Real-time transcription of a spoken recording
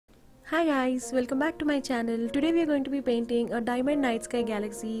Hi guys, welcome back to my channel. Today we are going to be painting a diamond night sky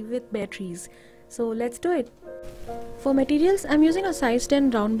galaxy with bare trees. So let's do it. For materials, I'm using a size 10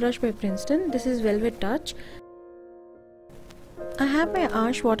 round brush by Princeton. This is Velvetouch. I have my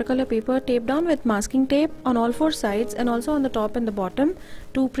ash watercolor paper taped down with masking tape on all four sides and also on the top and the bottom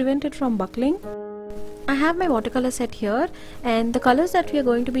to prevent it from buckling. I have my watercolor set here, and the colors that we are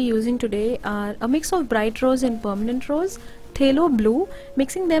going to be using today are a mix of bright rose and permanent rose, phthalo blue,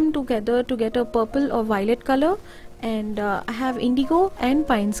 mixing them together to get a purple or violet color, and I have indigo and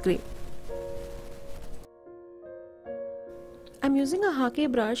Payne's grey. I'm using a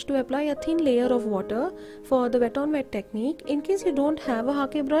hake brush to apply a thin layer of water for the wet on wet technique. In case you don't have a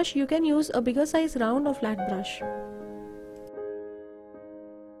hake brush, you can use a bigger size round or flat brush.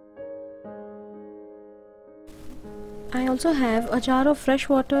 I also have a jar of fresh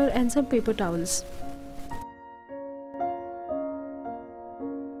water and some paper towels.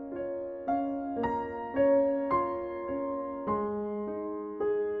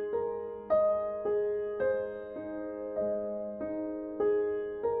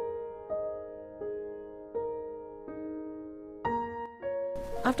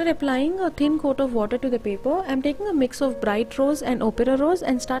 After applying a thin coat of water to the paper, I am taking a mix of bright rose and opera rose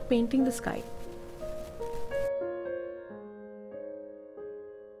and start painting the sky.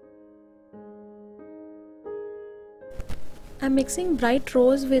 I'm mixing bright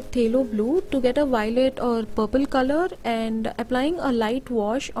rose with phthalo blue to get a violet or purple color and applying a light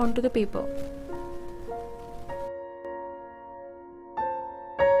wash onto the paper.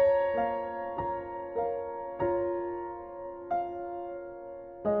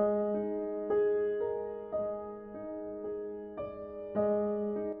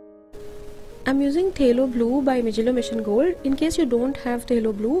 I'm using Phthalo blue by Mijello Mission Gold. In case you don't have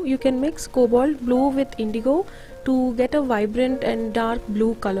Phthalo blue, you can mix cobalt blue with indigo to get a vibrant and dark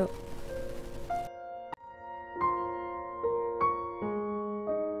blue color.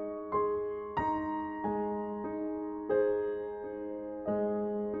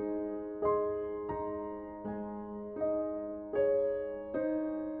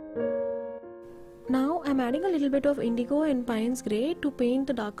 Now I'm adding a little bit of indigo and Payne's grey to paint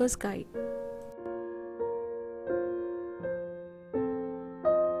the darker sky.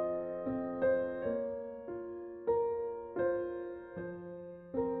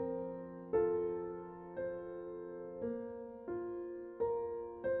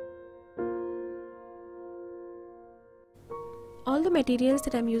 All the materials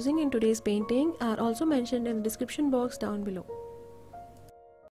that I'm using in today's painting are also mentioned in the description box down below.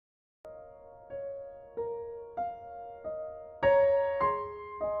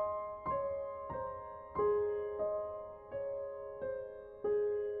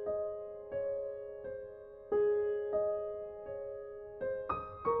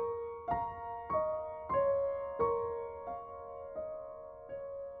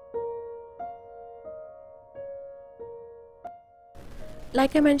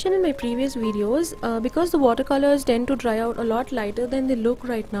 Like I mentioned in my previous videos, because the watercolors tend to dry out a lot lighter than they look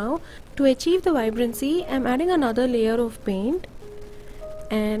right now, to achieve the vibrancy, I'm adding another layer of paint,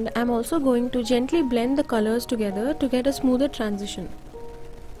 and I'm also going to gently blend the colors together to get a smoother transition.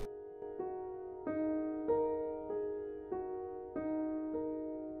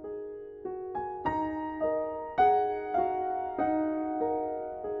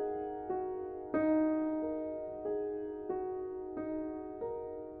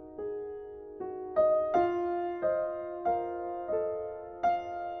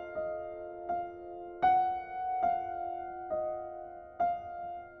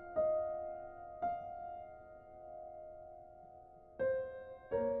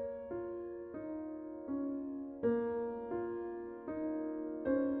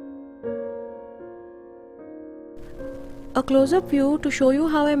 A close-up view to show you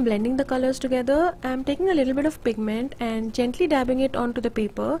how I'm blending the colors together. I'm taking a little bit of pigment and gently dabbing it onto the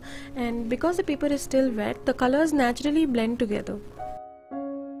paper, and because the paper is still wet, the colors naturally blend together.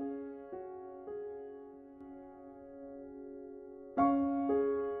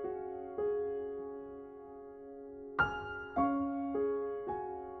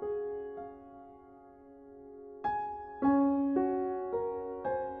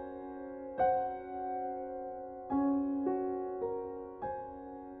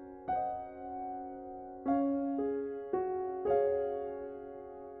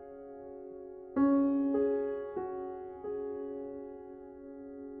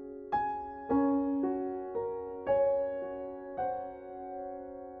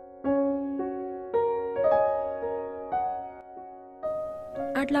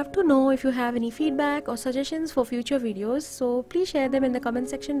 I'd love to know if you have any feedback or suggestions for future videos, so please share them in the comment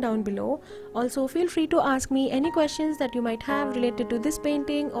section down below. Also, feel free to ask me any questions that you might have related to this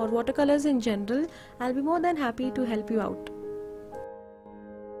painting or watercolors in general. I'll be more than happy to help you out.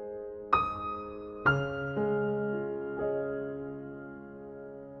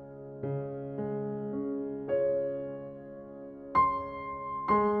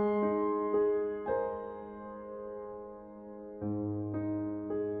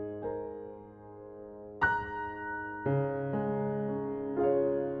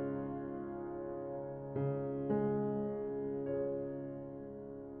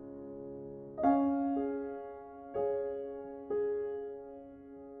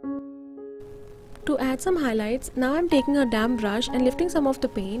 To add some highlights, now I'm taking a damp brush and lifting some of the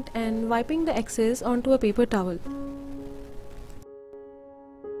paint and wiping the excess onto a paper towel.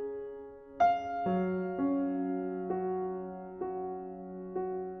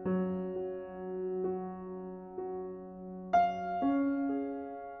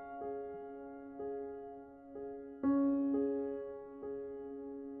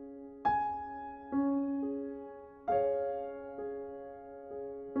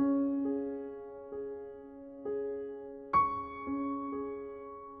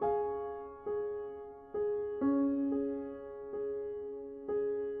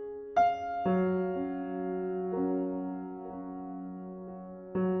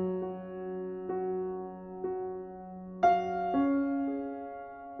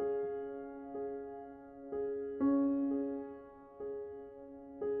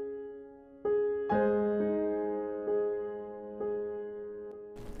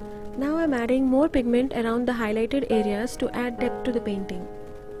 Now I'm adding more pigment around the highlighted areas to add depth to the painting.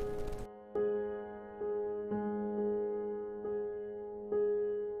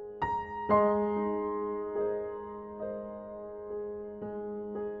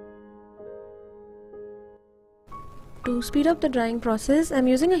 To speed up the drying process, I'm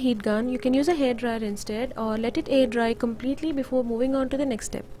using a heat gun. You can use a hairdryer instead or let it air dry completely before moving on to the next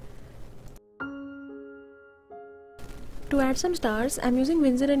step. To add some stars, I'm using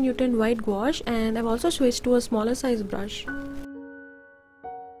Winsor & Newton white gouache, and I've also switched to a smaller size brush.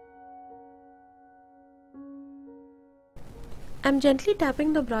 I'm gently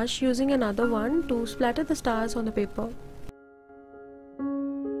tapping the brush using another one to splatter the stars on the paper.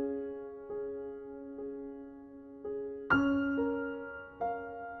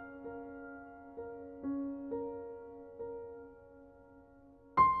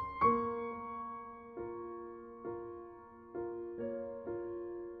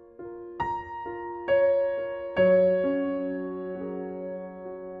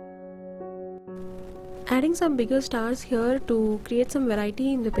 Adding some bigger stars here to create some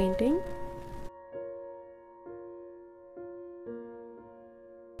variety in the painting.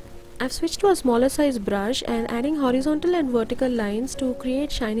 I've switched to a smaller size brush and adding horizontal and vertical lines to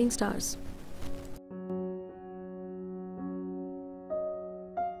create shining stars.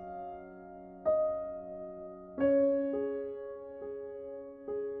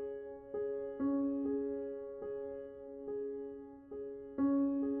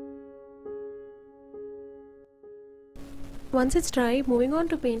 Once it's dry, moving on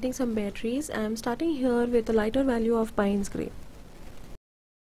to painting some bare trees, I am starting here with a lighter value of Payne's grey.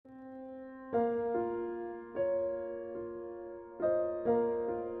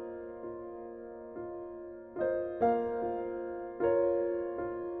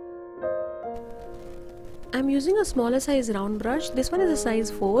 I'm using a smaller size round brush. This one is a size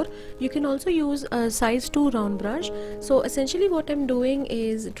 4. You can also use a size 2 round brush. So essentially what I'm doing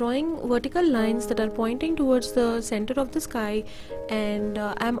is drawing vertical lines that are pointing towards the center of the sky, and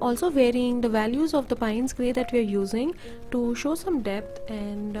I'm also varying the values of the Payne's grey that we are using to show some depth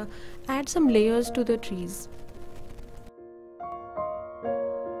and add some layers to the trees.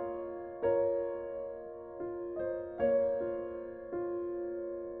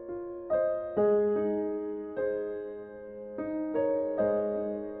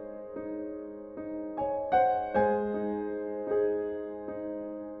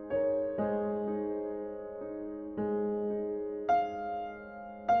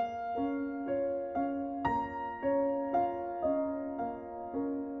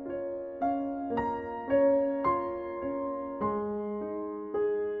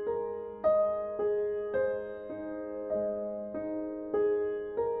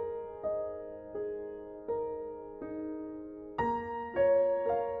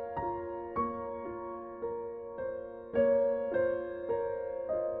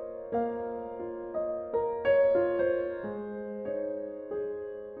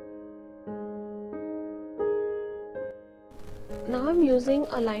 am using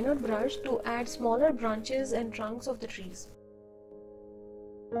a liner brush to add smaller branches and trunks of the trees.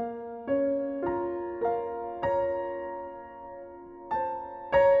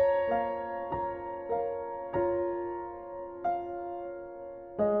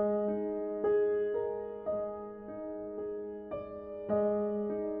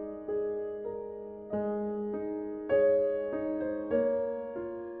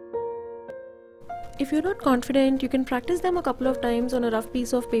 If you're not confident, you can practice them a couple of times on a rough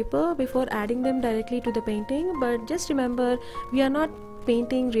piece of paper before adding them directly to the painting, but just remember, we are not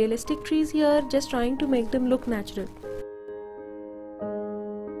painting realistic trees here, just trying to make them look natural.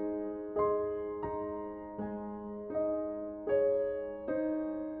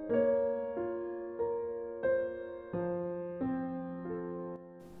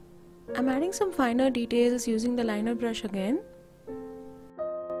 I'm adding some finer details using the liner brush again.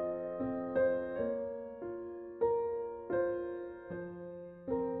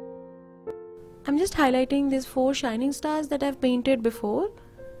 I'm just highlighting these 4 shining stars that I've painted before.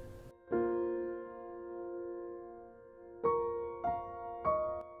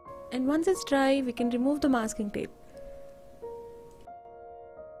 And once it's dry, we can remove the masking tape.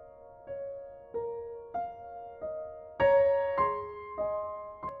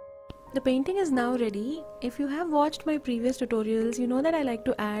 The painting is now ready. If you have watched my previous tutorials, you know that I like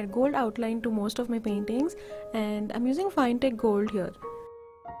to add gold outline to most of my paintings, and I'm using fine tech gold here.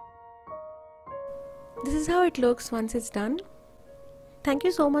 This is how it looks once it's done. Thank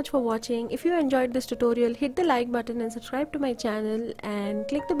you so much for watching. If you enjoyed this tutorial, hit the like button and subscribe to my channel and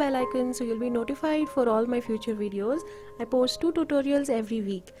click the bell icon so you'll be notified for all my future videos. I post 2 tutorials every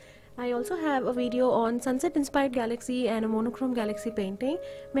week. I also have a video on sunset inspired galaxy and a monochrome galaxy painting.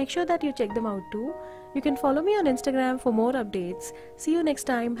 Make sure that you check them out too. You can follow me on Instagram for more updates. See you next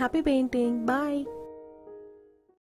time. Happy painting. Bye.